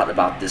finds out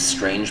about this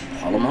strange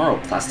polymer or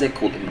plastic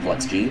called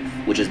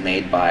Implexg, which is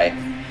made by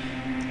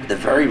the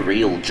very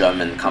real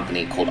German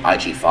company called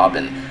IG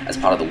Farben as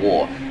part of the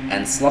war,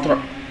 and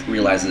Slothrop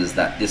realizes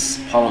that this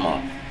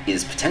polymer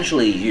is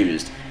potentially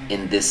used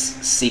in this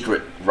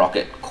secret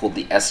rocket called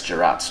the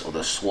S-Gerat, or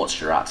the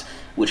Schwarz-Gerat,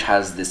 which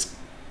has this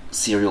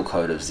serial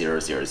code of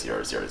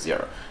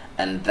 00000,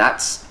 and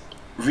that's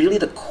really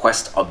the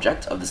quest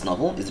object of this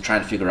novel, is to try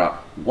and figure out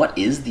what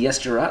is the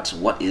S-Gerat,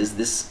 what is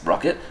this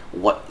rocket,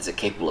 what is it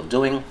capable of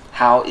doing,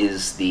 how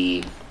is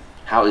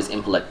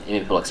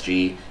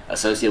Implexg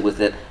associated with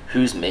it,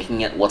 who's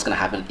making it, what's going to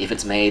happen if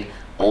it's made,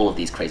 all of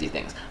these crazy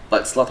things.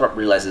 But Slothrop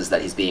realizes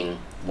that he's being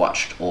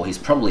watched, or he's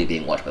probably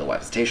being watched by the White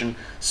Visitation,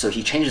 so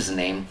he changes his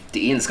name to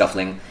Ian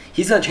Scuffling.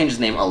 He's going to change his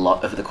name a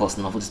lot over the course of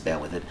the novel, just bear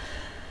with it.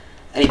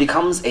 And he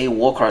becomes a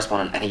war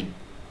correspondent, and he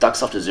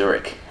ducks off to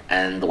Zurich,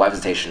 and the White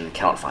Visitation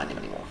cannot find him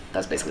anymore.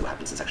 That's basically what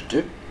happens in Section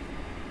 2.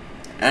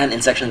 And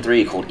in Section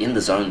 3, called In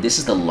the Zone, this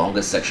is the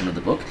longest section of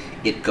the book.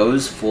 It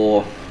goes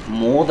for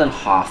more than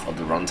half of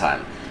the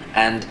runtime,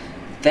 and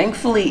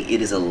thankfully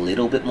it is a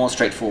little bit more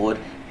straightforward.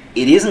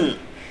 It isn't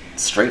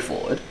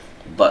straightforward,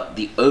 but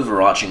the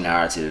overarching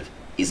narrative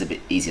is a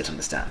bit easier to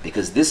understand,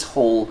 because this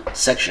whole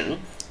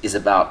section is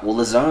about, well,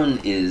 the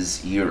zone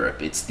is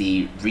Europe. It's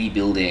the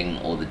rebuilding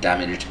or the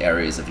damaged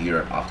areas of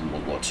Europe after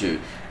World War II.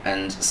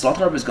 And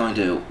Slothrop is going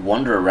to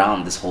wander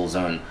around this whole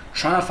zone,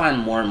 trying to find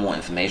more and more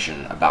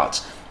information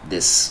about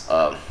this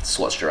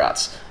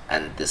Schwarz-Gerat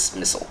and this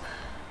missile.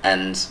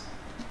 And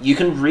you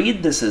can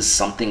read this as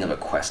something of a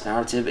quest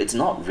narrative. It's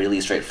not really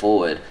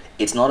straightforward.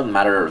 It's not a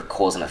matter of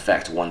cause and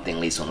effect, one thing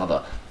leads to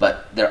another,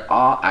 but there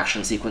are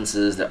action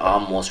sequences, there are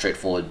more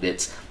straightforward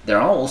bits, there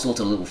are all sorts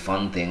of little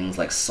fun things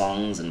like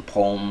songs and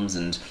poems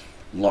and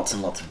lots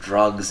of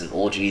drugs and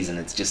orgies, and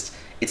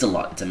it's a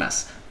lot, it's a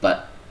mess.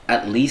 But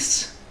at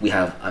least we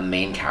have a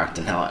main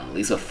character now, and at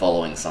least we're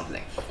following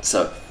something.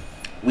 So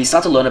we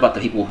start to learn about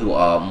the people who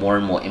are more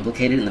and more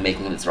implicated in the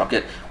making of this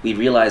rocket. We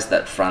realize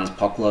that Franz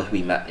Pockler, who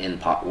we met in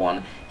part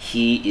 1,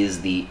 he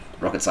is the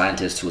rocket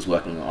scientist who was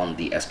working on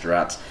the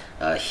S-Gerat.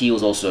 He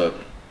was also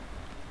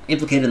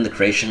implicated in the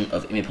creation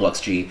of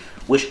Implexg,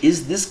 which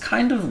is this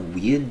kind of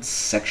weird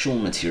sexual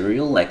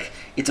material. Like,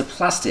 it's a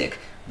plastic,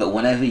 but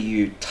whenever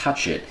you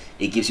touch it,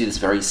 it gives you this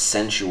very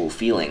sensual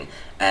feeling.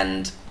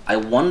 And I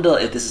wonder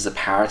if this is a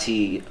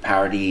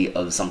parody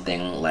of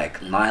something like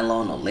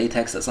nylon or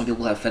latex that some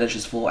people have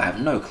fetishes for. I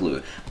have no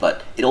clue,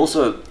 but it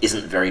also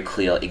isn't very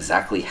clear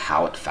exactly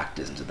how it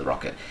factors into the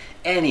rocket.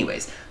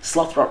 Anyways,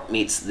 Slothrop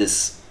meets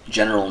this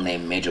general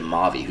named Major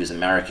Marvey, who's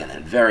American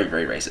and very,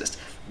 very racist.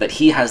 But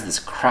he has this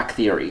crack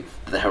theory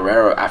that the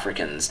Herero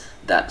Africans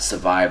that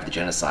survived the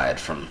genocide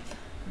from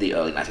the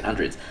early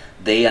 1900s,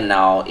 they are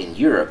now in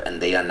Europe,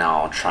 and they are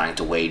now trying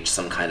to wage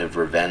some kind of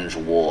revenge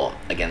war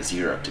against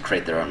Europe to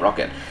create their own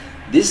rocket.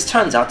 This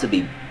turns out to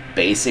be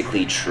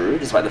basically true,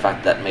 despite the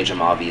fact that Major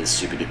Marvey is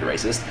super duper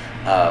racist.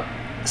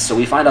 So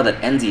we find out that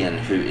Enzian,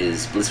 who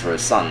is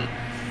Blicero's son,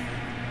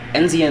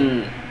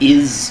 Enzian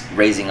is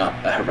raising up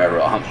a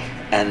Herero army,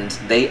 and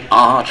they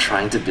are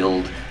trying to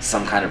build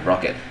some kind of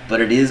rocket, but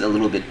it is a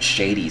little bit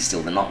shady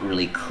still. They're not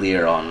really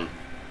clear on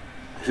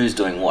who's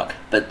doing what,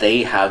 but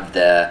they have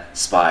their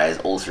spies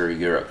all through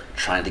Europe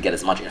trying to get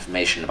as much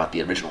information about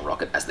the original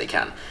rocket as they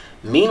can.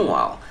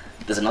 Meanwhile,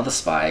 there's another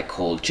spy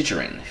called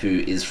Chicherin,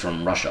 who is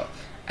from Russia,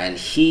 and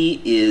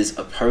he is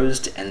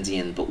opposed to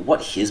Enzian, but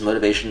what his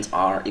motivations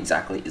are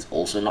exactly is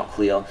also not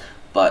clear.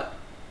 But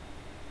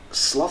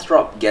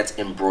Slothrop gets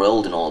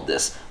embroiled in all of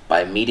this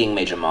by meeting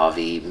Major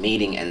Marvey,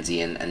 meeting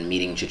Enzian, and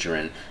meeting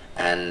Chicherin,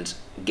 and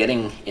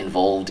getting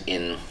involved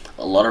in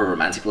a lot of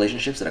romantic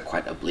relationships that are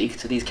quite oblique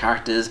to these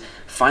characters,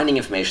 finding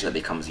information that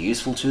becomes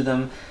useful to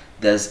them.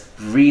 There's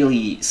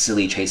really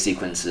silly chase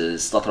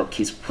sequences. Slothrop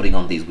keeps putting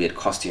on these weird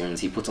costumes.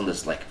 He puts on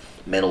this like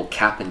metal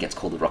cap and gets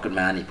called the Rocket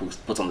Man. He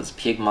puts on this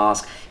pig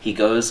mask. He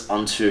goes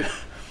onto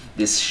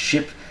this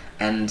ship,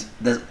 and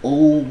there's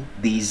all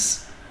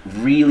these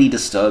really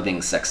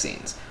disturbing sex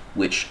scenes,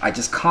 which I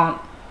just can't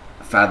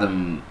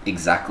fathom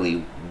exactly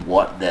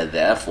what they're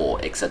there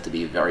for, except to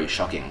be very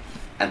shocking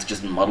and to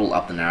just muddle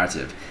up the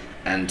narrative,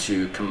 and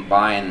to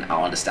combine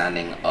our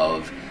understanding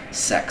of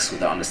sex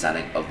with our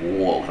understanding of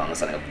war, with our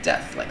understanding of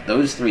death. Like,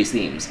 those three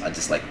themes are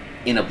just like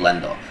in a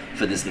blender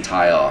for this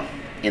entire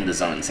In the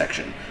Zone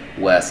section,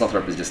 where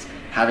Slothrop is just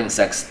having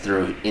sex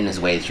in his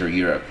way through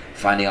Europe,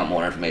 finding out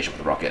more information with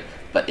the rocket,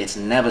 but it's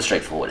never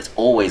straightforward, it's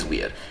always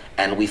weird.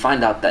 And we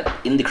find out that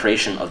in the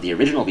creation of the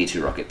original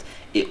V2 rocket,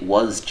 it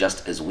was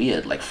just as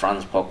weird. Like,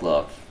 Franz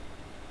Pokler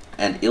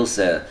and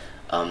Ilse,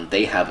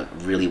 they have a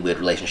really weird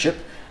relationship,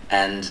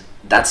 and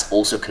that's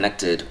also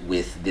connected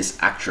with this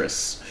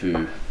actress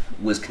who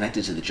was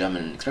connected to the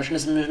German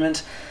Expressionism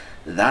movement.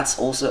 That's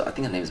also, I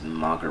think her name is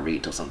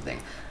Marguerite or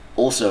something,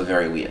 also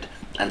very weird.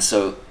 And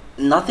so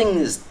nothing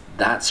is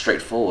that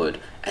straightforward,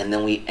 and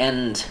then we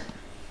end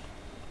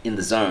In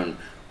the Zone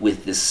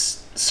with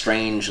this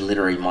strange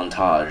literary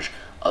montage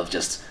of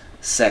just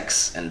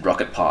sex and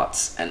rocket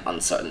parts and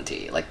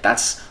uncertainty. Like,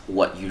 that's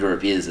what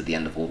Europe is at the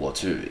end of World War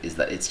II, is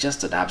that it's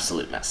just an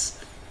absolute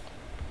mess.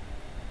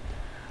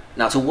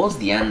 Now, towards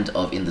the end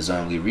of In the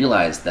Zone, we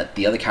realize that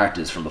the other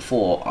characters from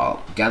before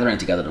are gathering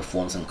together to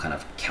form some kind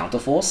of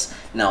counterforce.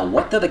 Now,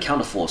 what they're the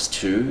counterforce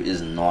to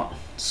is not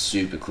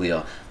super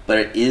clear, but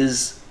it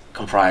is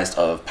comprised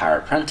of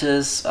Pirate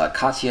Prentice,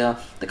 Katya,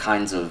 the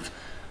kinds of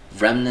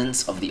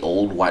remnants of the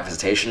old white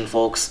visitation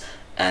folks,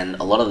 and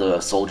a lot of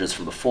the soldiers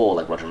from before,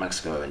 like Roger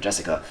Mexico and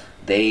Jessica.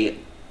 They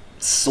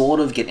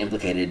sort of get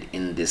implicated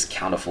in this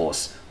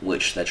counterforce,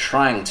 which they're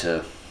trying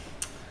to,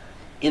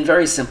 in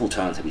very simple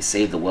terms, maybe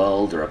save the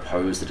world or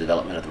oppose the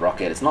development of the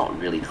rocket. It's not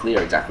really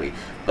clear exactly,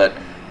 but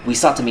we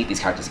start to meet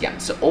these characters again.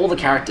 So all the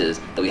characters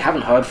that we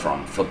haven't heard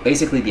from for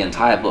basically the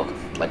entire book,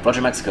 like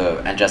Roger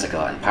Mexico and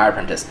Jessica and Pirate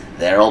Prentice,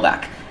 they're all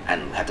back,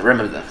 and we have to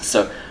remember them.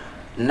 So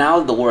now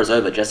that the war is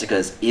over,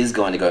 Jessica is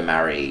going to go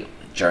marry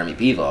Jeremy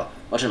Beaver.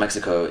 Roger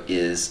Mexico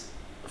is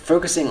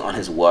focusing on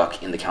his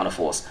work in the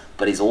counterforce,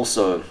 but he's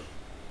also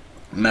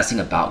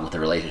messing about with the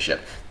relationship.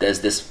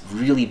 There's this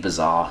really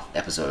bizarre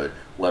episode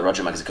where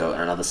Roger Mexico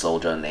and another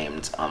soldier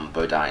named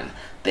Bodine,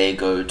 they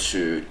go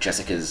to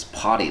Jessica's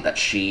party that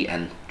she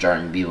and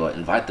Jeremy Beaver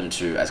invite them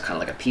to as kind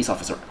of like a peace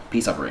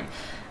offering,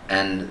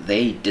 and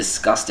they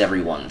disgust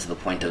everyone to the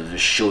point of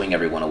shooing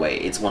everyone away.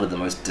 It's one of the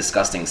most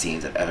disgusting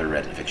scenes I've ever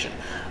read in fiction.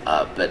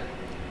 But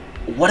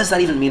what does that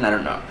even mean? I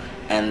don't know.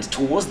 And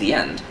towards the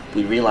end,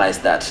 we realize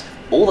that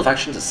all the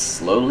factions are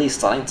slowly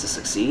starting to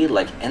succeed.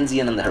 Like,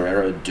 Enzian and the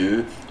Herero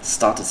do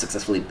start to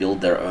successfully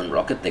build their own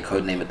rocket. They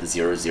codename it the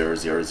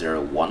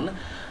 00001.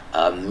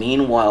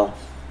 Meanwhile,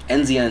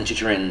 Enzian and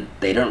Chicherin,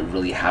 they don't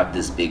really have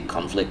this big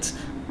conflict.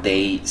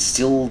 They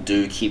still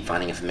do keep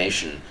finding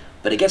information.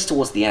 But it gets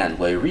towards the end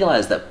where we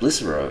realize that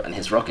Blicero and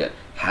his rocket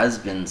has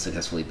been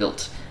successfully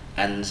built.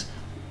 And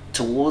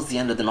towards the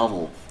end of the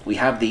novel, we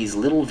have these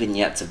little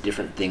vignettes of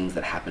different things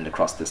that happened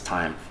across this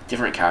time,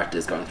 different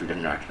characters going through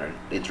different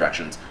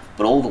interactions,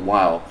 but all the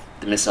while,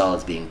 the missile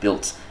is being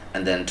built,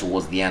 and then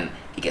towards the end,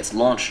 it gets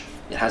launched,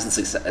 it has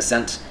its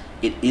ascent.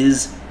 It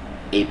is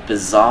a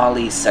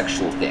bizarrely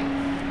sexual thing.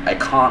 I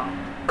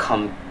can't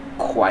come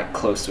quite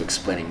close to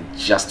explaining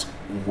just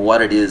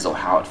what it is or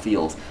how it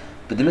feels,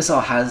 but the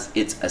missile has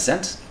its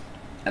ascent,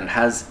 and it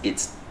has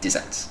its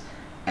descent.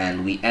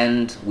 And we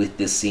end with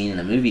this scene in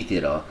a movie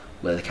theater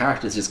where the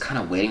character is just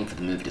kind of waiting for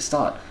the movie to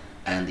start,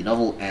 and the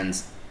novel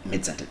ends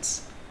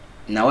mid-sentence.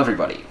 Now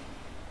everybody.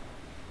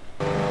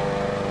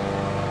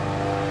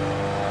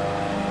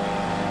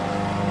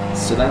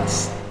 So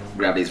that's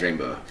Gravity's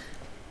Rainbow,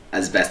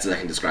 as best as I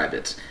can describe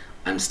it.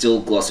 I'm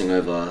still glossing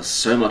over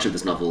so much of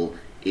this novel.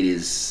 It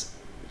is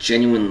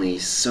genuinely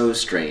so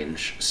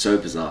strange, so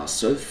bizarre,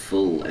 so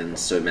full and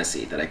so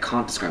messy that I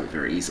can't describe it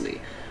very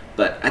easily.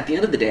 But at the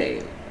end of the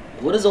day,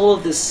 what does all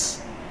of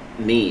this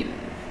mean?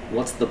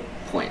 What's the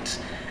point?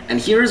 And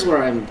here is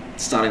where I'm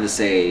starting to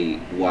say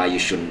why you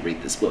shouldn't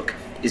read this book,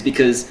 is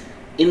because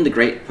in the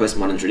great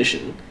postmodern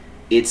tradition,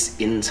 it's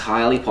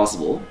entirely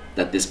possible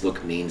that this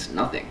book means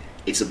nothing.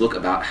 It's a book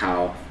about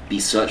how the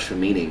search for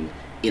meaning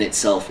in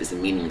itself is a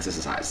meaningless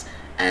exercise,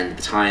 and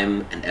the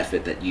time and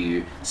effort that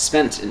you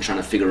spent in trying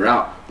to figure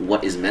out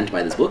what is meant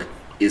by this book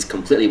is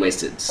completely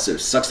wasted, so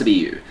sucks to be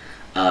you.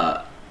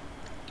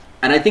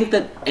 And I think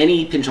that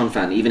any Pynchon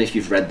fan, even if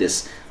you've read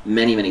this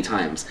many, many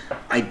times,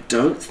 I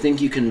don't think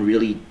you can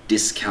really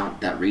discount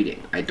that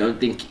reading. I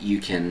don't think you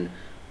can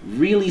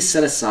really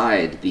set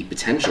aside the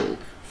potential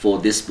for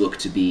this book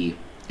to be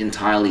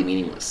entirely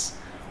meaningless.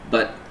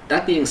 But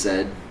that being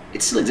said,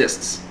 it still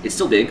exists. It's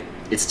still big.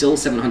 It's still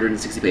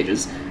 760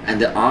 pages,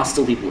 and there are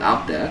still people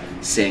out there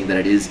saying that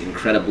it is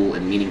incredible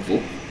and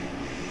meaningful.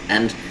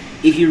 And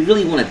if you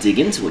really want to dig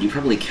into it, you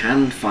probably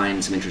can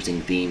find some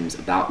interesting themes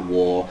about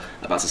war,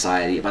 about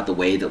society, about the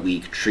way that we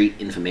treat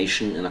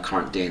information in our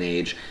current day and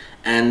age.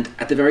 And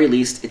at the very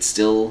least, it's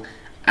still,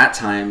 at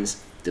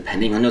times,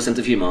 depending on your sense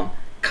of humor,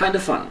 kind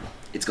of fun.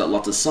 It's got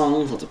lots of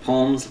songs, lots of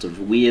poems, lots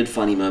of weird,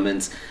 funny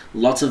moments,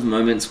 lots of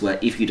moments where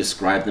if you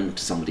describe them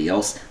to somebody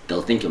else,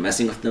 they'll think you're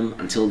messing with them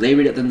until they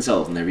read it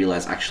themselves and they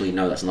realize, actually,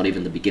 no, that's not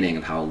even the beginning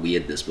of how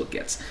weird this book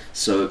gets.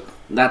 So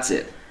that's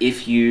it.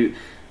 If you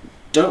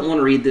don't want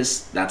to read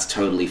this, that's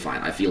totally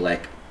fine. I feel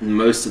like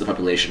most of the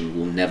population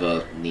will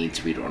never need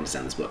to read or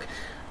understand this book.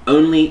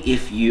 Only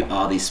if you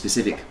are the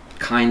specific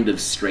kind of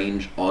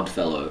strange, odd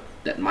fellow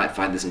that might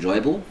find this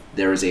enjoyable,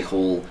 there is a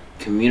whole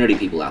community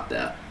of people out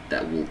there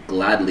that will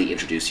gladly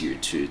introduce you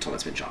to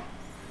Thomas Pynchon.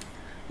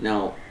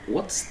 Now,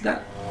 what's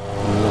that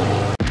noise?